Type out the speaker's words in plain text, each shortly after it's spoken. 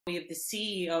we have the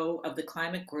CEO of the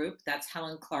Climate Group, that's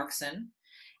Helen Clarkson.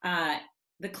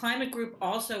 The Climate Group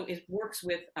also works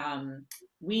with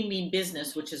We Mean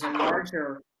Business, which is a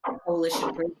larger coalition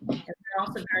group. And we're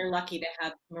also very lucky to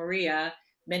have Maria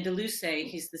Mendiluce.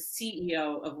 He's the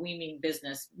CEO of We Mean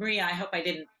Business. Maria, I hope I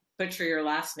didn't butcher your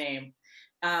last name.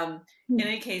 In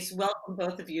any case, welcome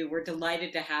both of you. We're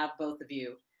delighted to have both of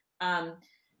you.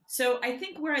 So I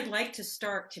think where I'd like to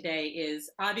start today is,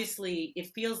 obviously it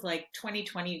feels like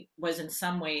 2020 was in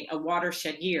some way a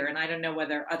watershed year, and I don't know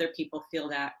whether other people feel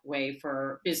that way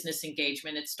for business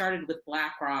engagement. It started with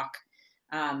BlackRock,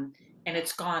 and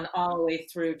it's gone all the way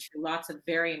through to lots of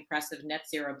very impressive net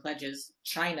zero pledges,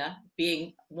 China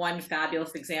being one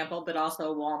fabulous example, but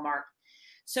also Walmart.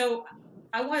 So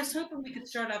I was hoping we could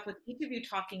start off with each of you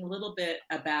talking a little bit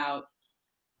about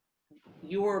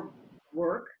your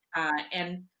work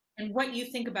and what you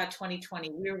think about 2020,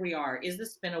 where we are. Is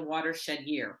this been a watershed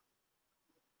year?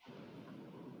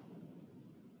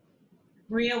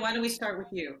 Maria, why don't we start with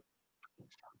you?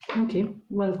 Okay,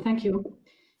 well, thank you.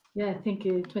 Yeah, I think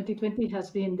 2020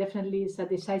 has been definitely a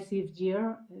decisive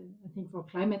year, I think, for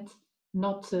climate,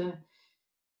 not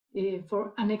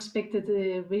for unexpected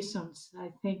reasons.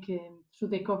 I think through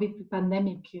the COVID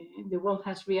pandemic, the world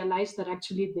has realized that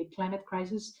actually the climate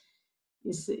crisis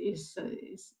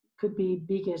could be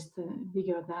bigger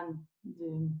than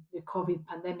the COVID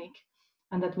pandemic,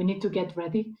 and that we need to get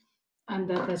ready. And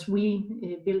that as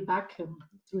we build back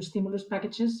through stimulus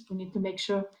packages, we need to make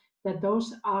sure that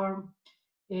those are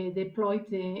deployed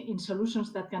in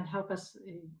solutions that can help us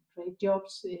create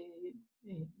jobs,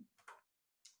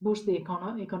 boost the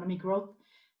economic growth,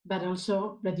 but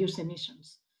also reduce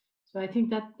emissions. So I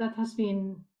think that has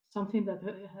been something that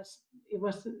it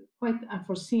was quite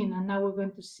unforeseen, and now we're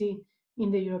going to see in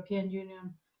the European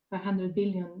Union $500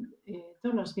 billion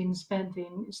being spent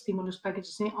in stimulus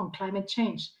packages on climate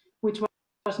change, which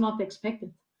was not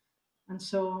expected. And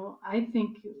so I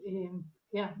think,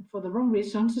 for the wrong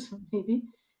reasons, maybe,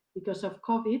 because of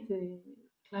COVID,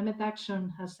 climate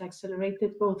action has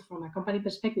accelerated both from a company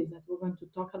perspective, that we're going to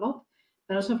talk a lot,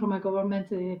 but also from a government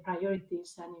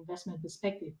priorities and investment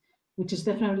perspective, which is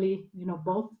definitely,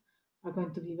 both are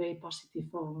going to be very positive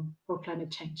for climate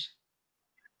change.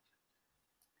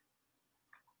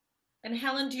 And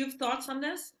Helen, do you have thoughts on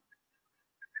this?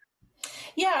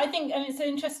 Yeah, I think, and it's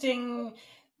interesting,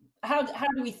 how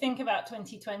do we think about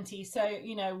 2020? So,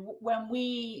 when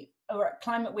we are at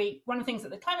Climate Week, one of the things that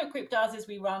the Climate Group does is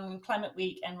we run Climate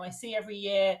Week NYC every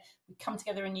year. We come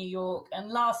together in New York.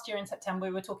 And last year in September,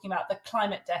 we were talking about the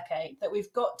climate decade, that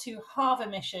we've got to halve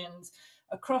emissions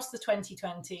across the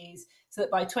 2020s so that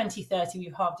by 2030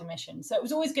 we've halved emissions. So it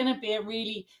was always going to be a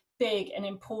really big and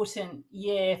important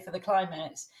year for the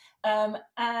climate.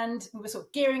 And we were sort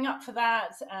of gearing up for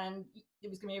that, and it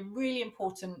was going to be a really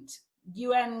important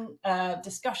UN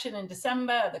discussion in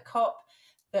December, the COP,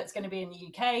 that's going to be in the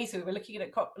UK. So we were looking at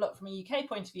it a lot from a UK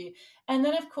point of view. And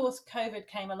then, of course, COVID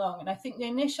came along. And I think the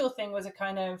initial thing was a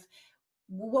kind of,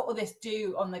 what will this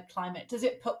do on the climate? Does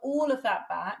it put all of that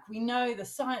back? We know the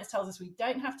science tells us we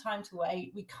don't have time to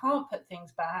wait. We can't put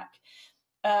things back.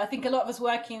 I think a lot of us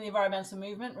working in the environmental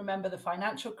movement remember the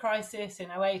financial crisis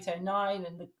in 08, 09,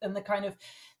 and the kind of,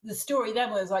 the story then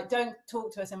was like, don't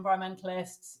talk to us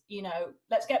environmentalists,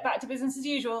 let's get back to business as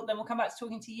usual, then we'll come back to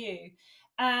talking to you.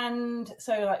 And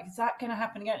so, like, is that going to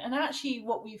happen again? And actually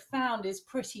what we've found is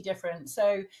pretty different.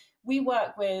 So we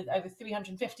work with over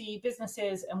 350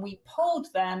 businesses, and we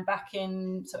polled them back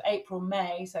in sort of April,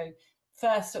 May, so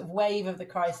first sort of wave of the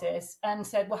crisis, and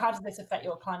said, well, how does this affect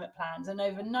your climate plans? And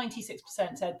over 96%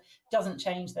 said doesn't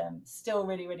change them, still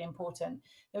really, really important.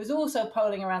 There was also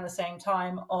polling around the same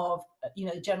time of,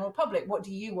 the general public. What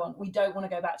do you want? We don't want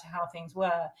to go back to how things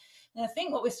were. And I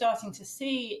think what we're starting to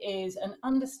see is an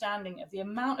understanding of the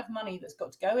amount of money that's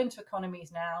got to go into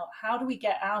economies now. How do we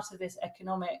get out of this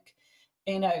economic,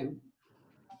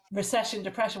 recession,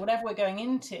 depression, whatever we're going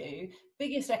into,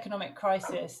 biggest economic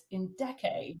crisis in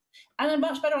decades, and a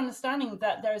much better understanding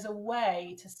that there is a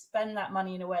way to spend that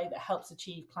money in a way that helps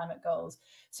achieve climate goals.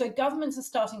 So governments are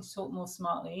starting to talk more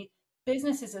smartly.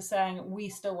 Businesses are saying, we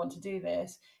still want to do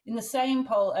this. In the same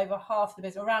poll, around half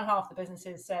the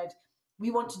businesses said,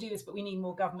 we want to do this, but we need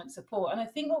more government support. And I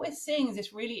think what we're seeing is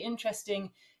this really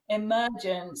interesting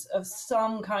emergence of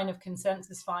some kind of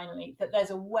consensus finally, that there's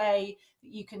a way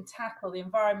that you can tackle the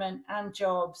environment and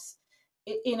jobs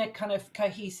in a kind of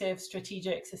cohesive,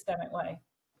 strategic, systemic way.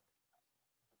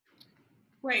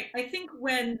 Right. I think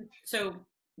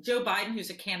Joe Biden, who's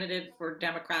a candidate for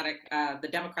the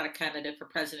Democratic candidate for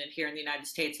president here in the United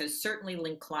States, has certainly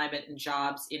linked climate and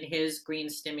jobs in his green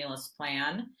stimulus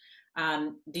plan.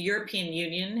 The European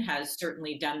Union has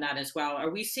certainly done that as well. Are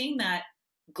we seeing that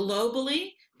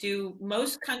globally? Do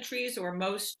most countries or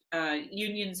most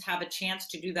unions have a chance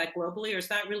to do that globally, or is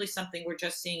that really something we're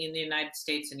just seeing in the United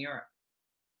States and Europe?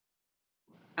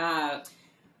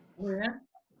 Maria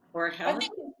or Helen? I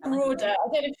think it's broader.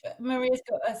 I don't know if Maria's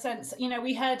got a sense. You know,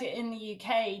 we heard it in the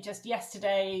UK just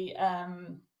yesterday.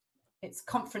 It's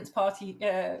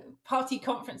party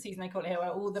conference season, they call it here, where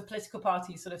all the political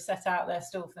parties sort of set out their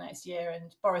stall for next year.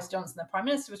 And Boris Johnson, the Prime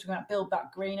Minister, was talking about Build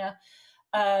Back Greener.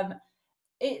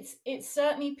 It's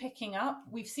certainly picking up.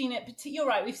 We've seen it. You're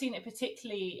right. We've seen it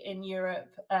particularly in Europe.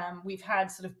 We've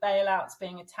had sort of bailouts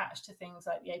being attached to things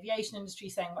like the aviation industry,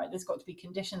 saying, right, there's got to be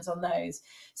conditions on those.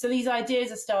 So these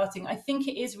ideas are starting. I think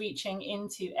it is reaching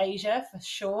into Asia for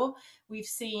sure. We've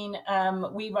seen,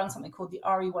 we run something called the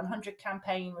RE100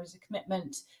 campaign, which is a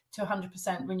commitment to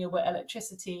 100% renewable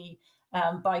electricity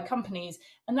by companies.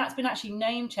 And that's been actually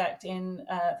name checked in,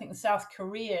 I think, the South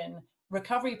Korean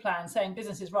recovery plan, saying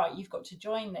businesses, right, you've got to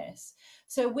join this.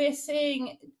 So we're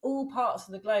seeing all parts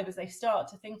of the globe as they start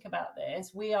to think about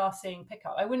this, we are seeing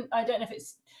pickup. I don't know if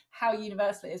it's how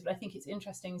universal it is, but I think it's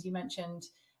interesting, as you mentioned,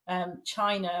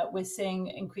 China, we're seeing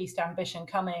increased ambition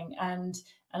coming, and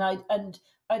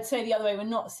I'd say the other way, we're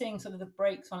not seeing sort of the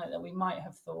brakes on it that we might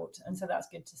have thought, and so that's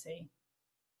good to see.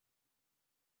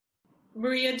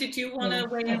 Maria, did you want to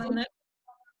weigh in on that?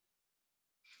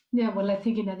 Yeah, well, I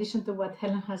think in addition to what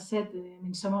Helen has said, I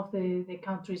mean, some of the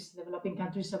countries, developing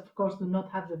countries, of course, do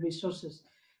not have the resources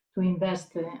to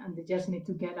invest, and they just need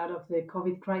to get out of the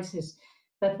COVID crisis.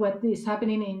 But what is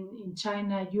happening in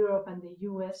China, Europe, and the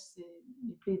US,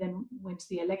 if Biden wins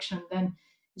the election, then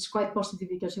it's quite positive,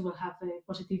 because it will have a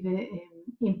positive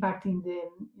impact in the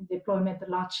deployment,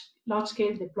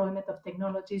 large-scale deployment of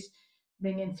technologies,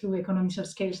 bringing through economies of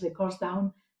scale the cost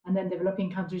down, and then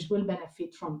developing countries will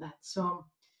benefit from that.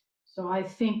 So I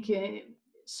think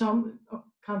some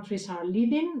countries are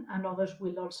leading, and others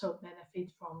will also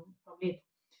benefit from it.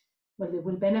 Well, they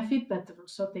will benefit, but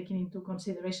also taking into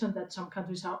consideration that some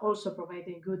countries are also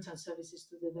providing goods and services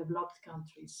to the developed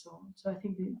countries. So I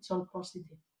think it's all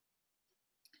positive.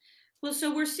 Well,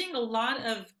 so we're seeing a lot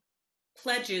of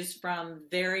pledges from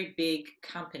very big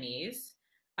companies.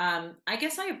 I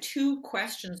guess I have two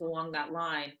questions along that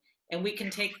line, and we can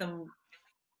take them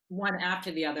one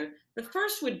after the other. The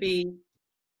first would be,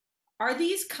 are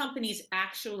these companies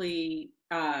actually,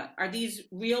 are these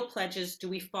real pledges? Do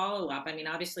we follow up? I mean,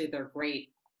 obviously they're great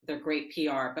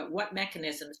PR, but what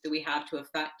mechanisms do we have to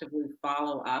effectively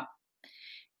follow up?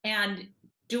 And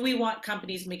do we want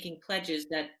companies making pledges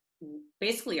that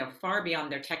basically are far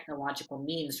beyond their technological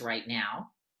means right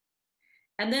now?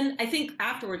 And then I think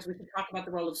afterwards we should talk about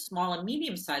the role of small and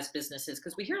medium-sized businesses,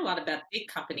 because we hear a lot about big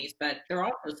companies, but there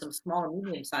are also some small and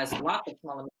medium-sized, lots of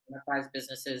small and medium-sized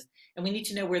businesses, and we need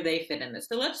to know where they fit in this.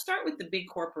 So let's start with the big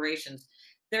corporations.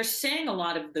 They're saying a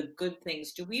lot of the good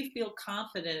things. Do we feel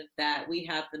confident that we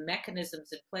have the mechanisms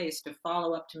in place to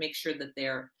follow up to make sure that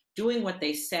they're doing what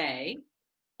they say,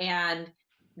 and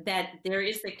that there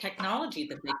is the technology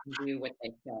that they can do what they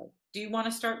say? Do you want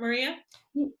to start, Maria?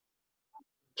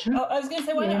 Sure. Oh, I was going to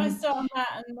say, why don't I start on that,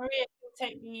 and Maria will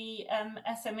take the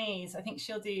SMEs. I think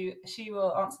she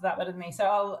will answer that better than me. So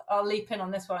I'll leap in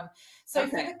on this one. So okay.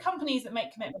 For the companies that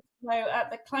make commitments, so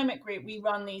at the Climate Group, we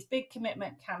run these big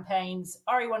commitment campaigns.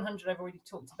 RE100, I've already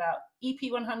talked about.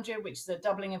 EP100, which is a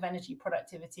doubling of energy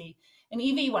productivity, and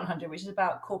EV100, which is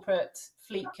about corporate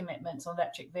fleet commitments on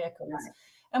electric vehicles. Right.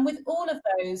 And with all of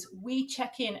those, we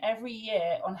check in every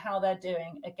year on how they're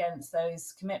doing against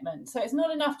those commitments. So it's not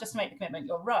enough just to make the commitment,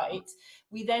 you're right.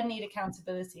 We then need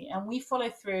accountability, and we follow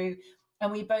through,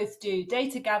 and we both do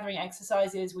data gathering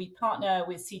exercises. We partner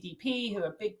with CDP, who are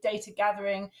a big data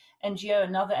gathering NGO,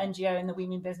 another NGO in the We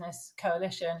Mean Business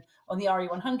Coalition, on the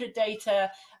RE100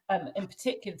 data, in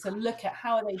particular, to look at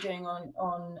how are they doing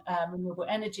on renewable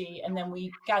energy. And then we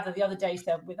gather the other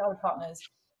data with other partners.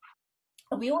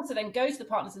 And we also then go to the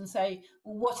partners and say,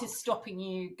 well, what is stopping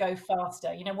you go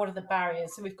faster? You know, what are the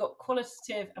barriers? So we've got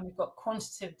qualitative and we've got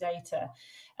quantitative data.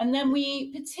 And then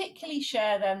we particularly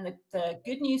share then the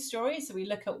good news stories. So we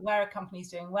look at where a company's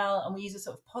doing well, and we use a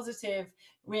sort of positive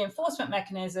reinforcement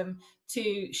mechanism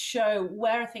to show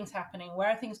where are things happening,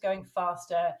 where are things going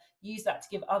faster, use that to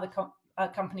give other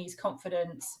companies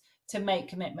confidence to make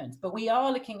commitments. But we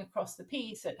are looking across the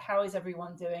piece at how is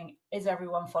everyone doing, is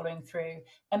everyone following through,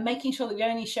 and making sure that we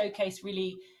only showcase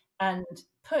really and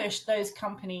push those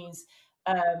companies.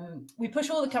 We push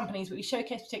all the companies, but we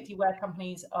showcase particularly where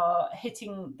companies are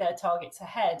hitting their targets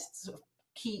ahead to sort of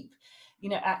keep,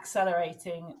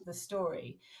 accelerating the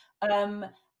story.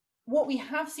 what we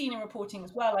have seen in reporting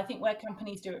as well, I think where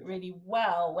companies do it really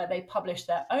well, where they publish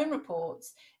their own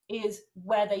reports, is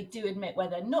where they do admit where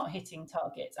they're not hitting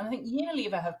targets. And I think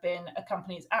Unilever have been a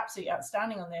company that's absolutely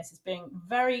outstanding on this, as being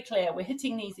very clear, we're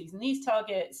hitting these and these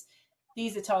targets.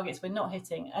 These are targets we're not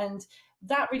hitting. And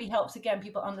that really helps, again,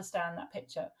 people understand that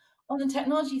picture. On the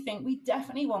technology thing, we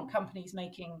definitely want companies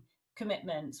making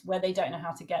commitments where they don't know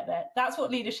how to get there. That's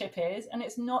what leadership is. And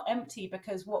it's not empty,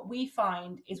 because what we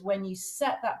find is when you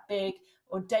set that big,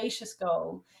 audacious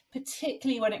goal,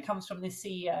 particularly when it comes from the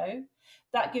CEO,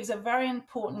 that gives a very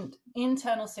important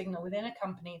internal signal within a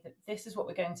company that this is what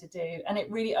we're going to do. And it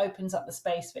really opens up the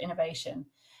space for innovation.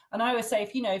 And I always say,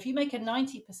 if you make a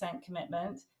 90%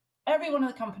 commitment, everyone in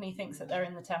the company thinks that they're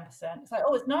in the 10%. It's like,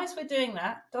 oh, it's nice we're doing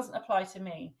that. Doesn't apply to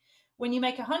me. When you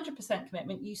make a 100%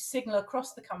 commitment, you signal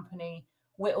across the company,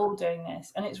 we're all doing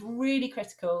this. And it's really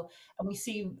critical. And we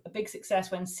see a big success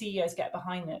when CEOs get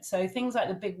behind it. So things like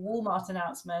the big Walmart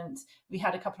announcement we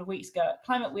had a couple of weeks ago at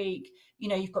Climate Week,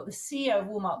 you've got the CEO of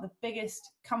Walmart, the biggest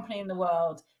company in the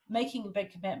world, making a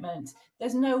big commitment.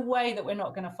 There's no way that we're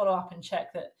not going to follow up and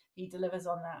check that he delivers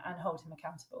on that and hold him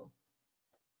accountable.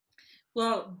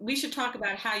 Well, we should talk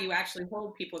about how you actually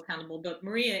hold people accountable. But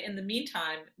Maria, in the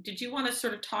meantime, did you want to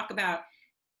sort of talk about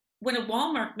when a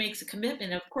Walmart makes a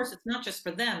commitment? Of course, it's not just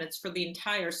for them, it's for the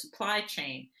entire supply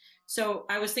chain. So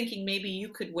I was thinking maybe you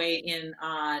could weigh in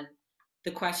on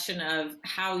the question of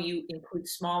how you include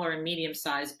smaller and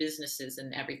medium-sized businesses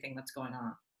in everything that's going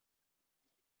on.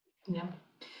 Yeah.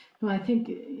 Well, I think,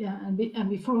 and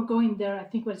before going there, I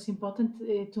think what's important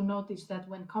to note is that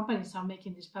when companies are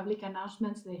making these public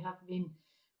announcements, they have been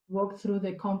worked through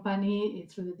the company,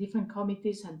 through the different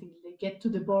committees, until they get to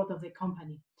the board of the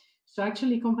company. So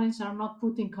actually, companies are not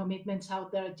putting commitments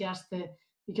out there just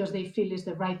because they feel it's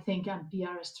the right thing and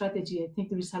PR strategy. I think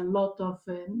there is a lot of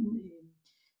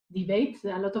debate,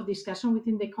 a lot of discussion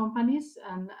within the companies,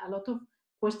 and a lot of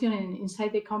questioning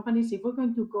inside the companies if we're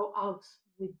going to go out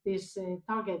with these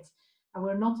targets and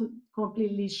we're not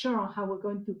completely sure on how we're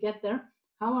going to get there.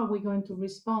 How are we going to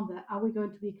respond? Are we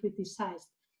going to be criticized?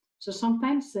 So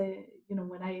sometimes,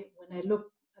 when I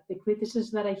look at the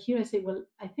criticisms that I hear, I say, well,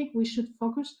 I think we should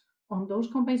focus on those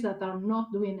companies that are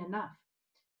not doing enough,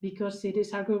 because it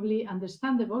is arguably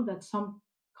understandable that some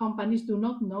companies do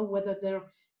not know whether their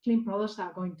clean products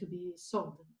are going to be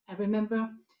sold. I remember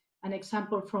an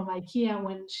example from IKEA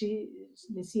when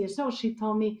the CSO, she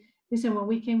told me, listen, when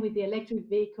we came with the electric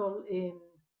vehicle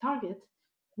target,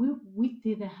 we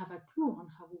didn't have a clue on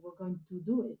how we were going to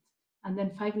do it. And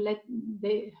then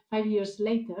 5 years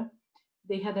later,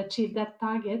 they had achieved that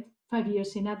target 5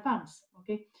 years in advance.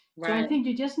 Okay, right. So I think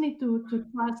you just need to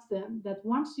trust them that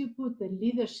once you put the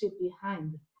leadership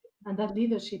behind, and that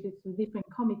leadership is through different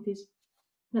committees,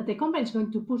 that the company is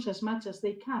going to push as much as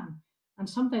they can. And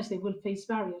sometimes they will face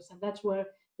barriers, and that's where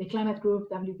the Climate Group,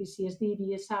 WPCSD,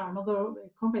 BSR, and other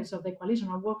companies of the coalition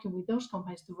are working with those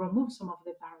companies to remove some of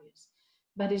the barriers.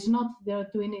 But it's not they're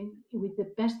doing it with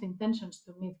the best intentions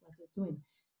to meet what they're doing.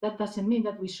 That doesn't mean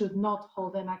that we should not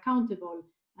hold them accountable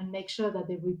and make sure that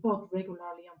they report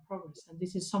regularly on progress. And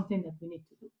this is something that we need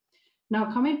to do.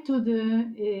 Now, coming to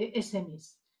the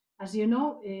SMEs. As you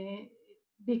know,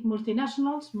 big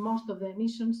multinationals, most of the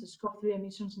emissions, the Scope 3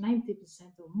 emissions,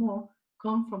 90% or more,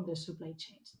 come from the supply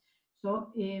chains.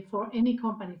 So for any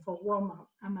company, for Walmart,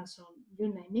 Amazon, you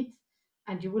name it,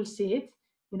 and you will see it,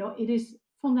 it is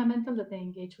fundamental that they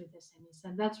engage with SMEs.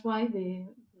 And that's why the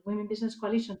Women Business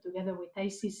Coalition, together with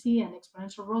ICC and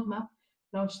Exponential Roadmap,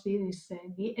 launched the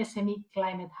SME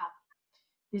Climate Hub.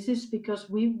 This is because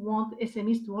we want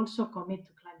SMEs to also commit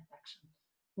to climate action.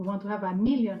 We want to have 1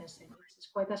 million SMEs. It's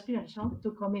quite aspirational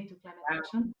to commit to climate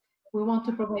action. We want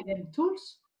to provide them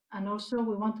tools, and also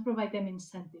we want to provide them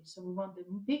incentives. So we want the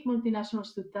big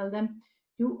multinationals to tell them,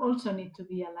 you also need to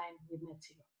be aligned with net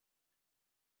zero.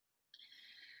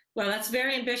 Well, that's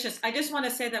very ambitious. I just want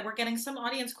to say that we're getting some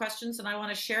audience questions, and I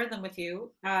want to share them with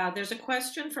you. There's a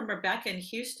question from Rebecca in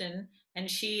Houston,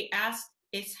 and she asked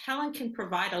if Helen can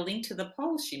provide a link to the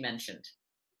polls she mentioned.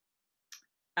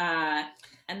 And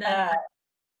then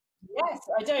yes,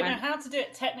 I don't know how to do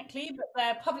it technically, but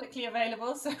they're publicly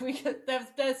available, so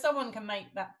there's someone can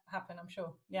make that happen, I'm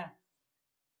sure. Yeah.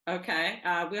 Okay,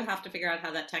 we'll have to figure out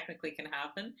how that technically can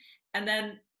happen. And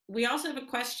then we also have a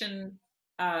question.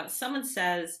 Someone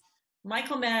says,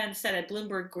 Michael Mann said at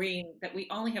Bloomberg Green that we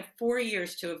only have 4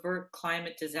 years to avert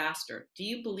climate disaster. Do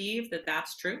you believe that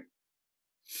that's true?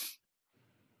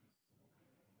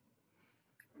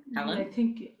 Helen? I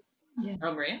think, yeah.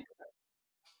 Oh, Maria?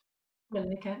 Well,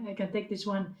 I can take this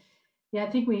one. Yeah, I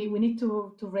think we need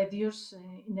to reduce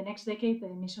in the next decade the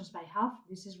emissions by half.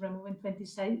 This is removing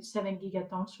 27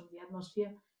 gigatons from the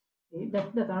atmosphere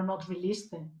that are not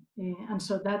released. And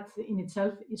so that in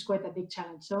itself is quite a big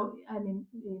challenge. So, I mean,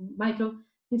 Michael,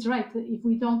 it's right. If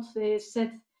we don't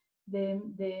set the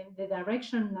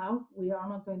direction now, we are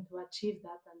not going to achieve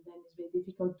that. And then it's very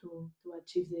difficult to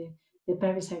achieve the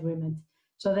Paris Agreement.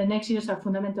 So the next years are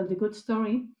fundamental. The good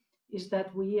story is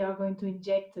that we are going to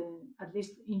inject, at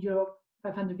least in Europe,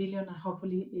 500 billion and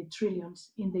hopefully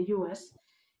trillions in the US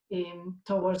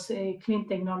towards clean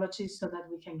technologies so that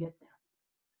we can get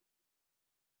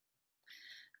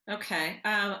there. Okay,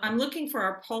 I'm looking for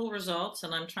our poll results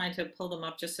and I'm trying to pull them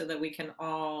up just so that we can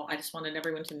all, I just wanted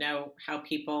everyone to know how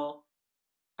people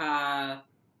thought,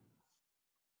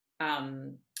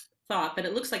 but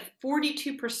it looks like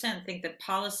 42% think that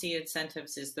policy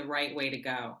incentives is the right way to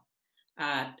go.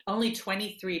 Only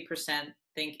 23%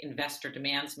 think investor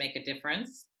demands make a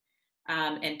difference,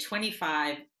 and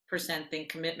 25% think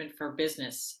commitment for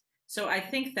business. So I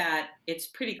think that it's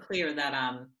pretty clear that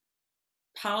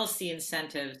policy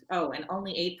incentives, and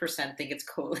only 8% think it's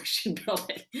coalition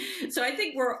building. So I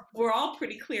think we're all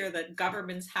pretty clear that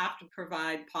governments have to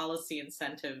provide policy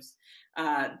incentives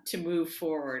to move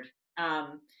forward.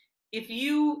 If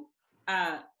you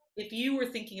were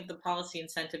thinking of the policy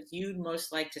incentives you'd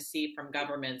most like to see from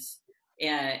governments,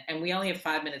 and we only have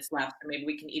 5 minutes left, so maybe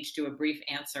we can each do a brief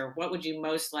answer. What would you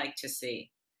most like to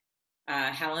see?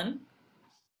 Helen?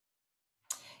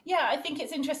 Yeah, I think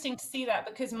it's interesting to see that,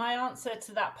 because my answer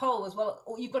to that poll was, well,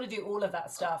 you've got to do all of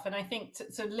that stuff. And I think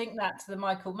to link that to the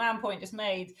Michael Mann point just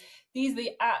made, these are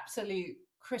the absolute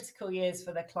critical years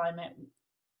for the climate.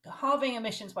 Halving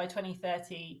emissions by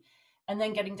 2030 and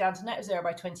then getting down to net zero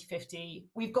by 2050.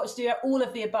 We've got to do all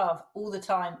of the above all the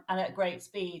time and at great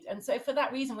speed. And so for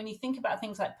that reason, when you think about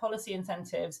things like policy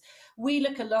incentives, we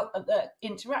look a lot at the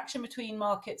interaction between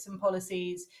markets and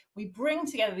policies. We bring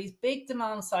together these big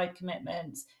demand side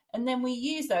commitments, and then we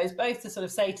use those both to sort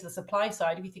of say to the supply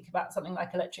side, if you think about something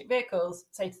like electric vehicles,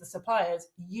 say to the suppliers,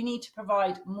 you need to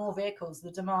provide more vehicles,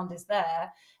 the demand is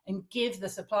there, and give the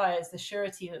suppliers the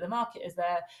surety that the market is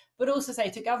there, but also say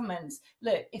to governments,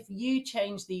 look, if you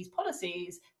change these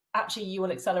policies, actually you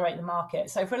will accelerate the market.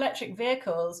 So for electric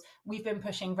vehicles, we've been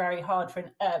pushing very hard for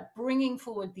bringing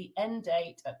forward the end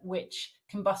date at which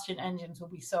combustion engines will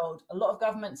be sold. A lot of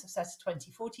governments have set a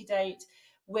 2040 date.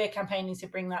 We're campaigning to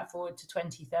bring that forward to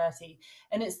 2030.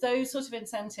 And it's those sort of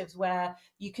incentives where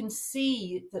you can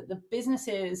see that the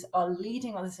businesses are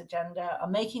leading on this agenda, are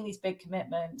making these big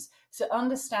commitments. So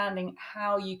understanding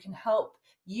how you can help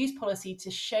use policy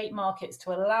to shape markets,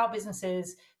 to allow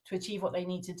businesses to achieve what they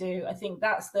need to do. I think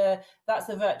that's the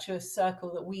virtuous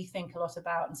circle that we think a lot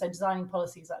about. And so designing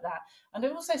policies like that. And I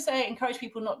would also say, encourage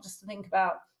people not just to think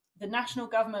about the national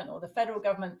government or the federal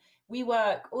government. We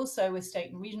work also with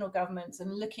state and regional governments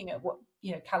and looking at what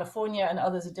California and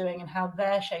others are doing and how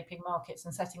they're shaping markets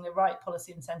and setting the right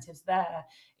policy incentives there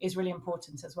is really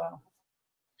important as well.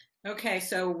 Okay,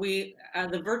 so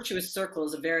the virtuous circle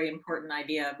is a very important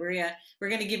idea. Maria, we're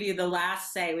going to give you the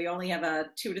last say. We only have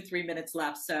 2 to 3 minutes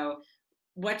left. So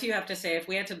what do you have to say? If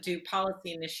we had to do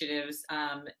policy initiatives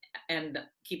and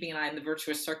keeping an eye on the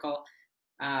virtuous circle,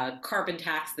 carbon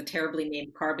tax, the terribly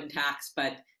named carbon tax,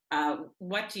 but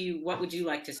what would you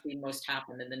like to see most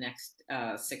happen in the next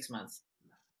 6 months?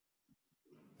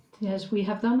 Yes, we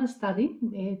have done a study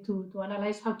to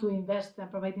analyze how to invest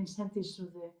and provide incentives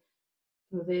through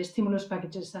the stimulus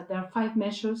packages. And there are 5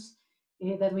 measures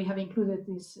that we have included: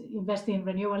 is investing in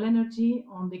renewable energy,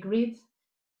 on the grid,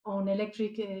 on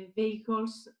electric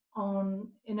vehicles, on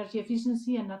energy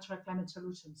efficiency and natural climate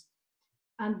solutions.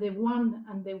 And the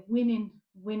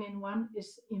winning one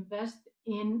is invest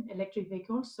in electric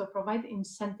vehicles. So provide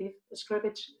incentive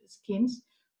scrappage schemes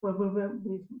where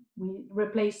we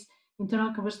replace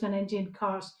internal combustion engine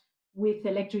cars with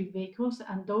electric vehicles,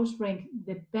 and those bring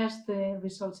the best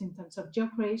results in terms of job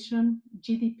creation,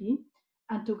 GDP,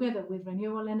 and together with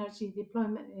renewable energy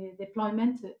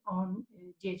deployment on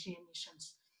GHG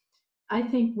emissions. I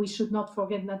think we should not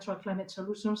forget natural climate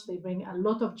solutions. They bring a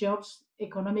lot of jobs,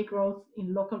 economic growth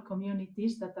in local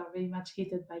communities that are very much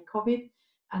hit by COVID,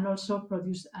 and also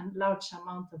produce a large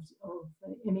amount of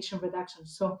emission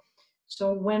reductions.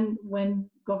 So when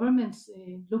governments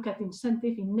look at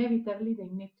incentive, inevitably they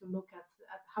need to look at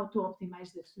how to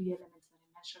optimize the 3 elements that I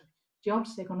mentioned: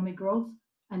 jobs, economic growth,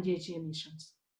 and GHG emissions.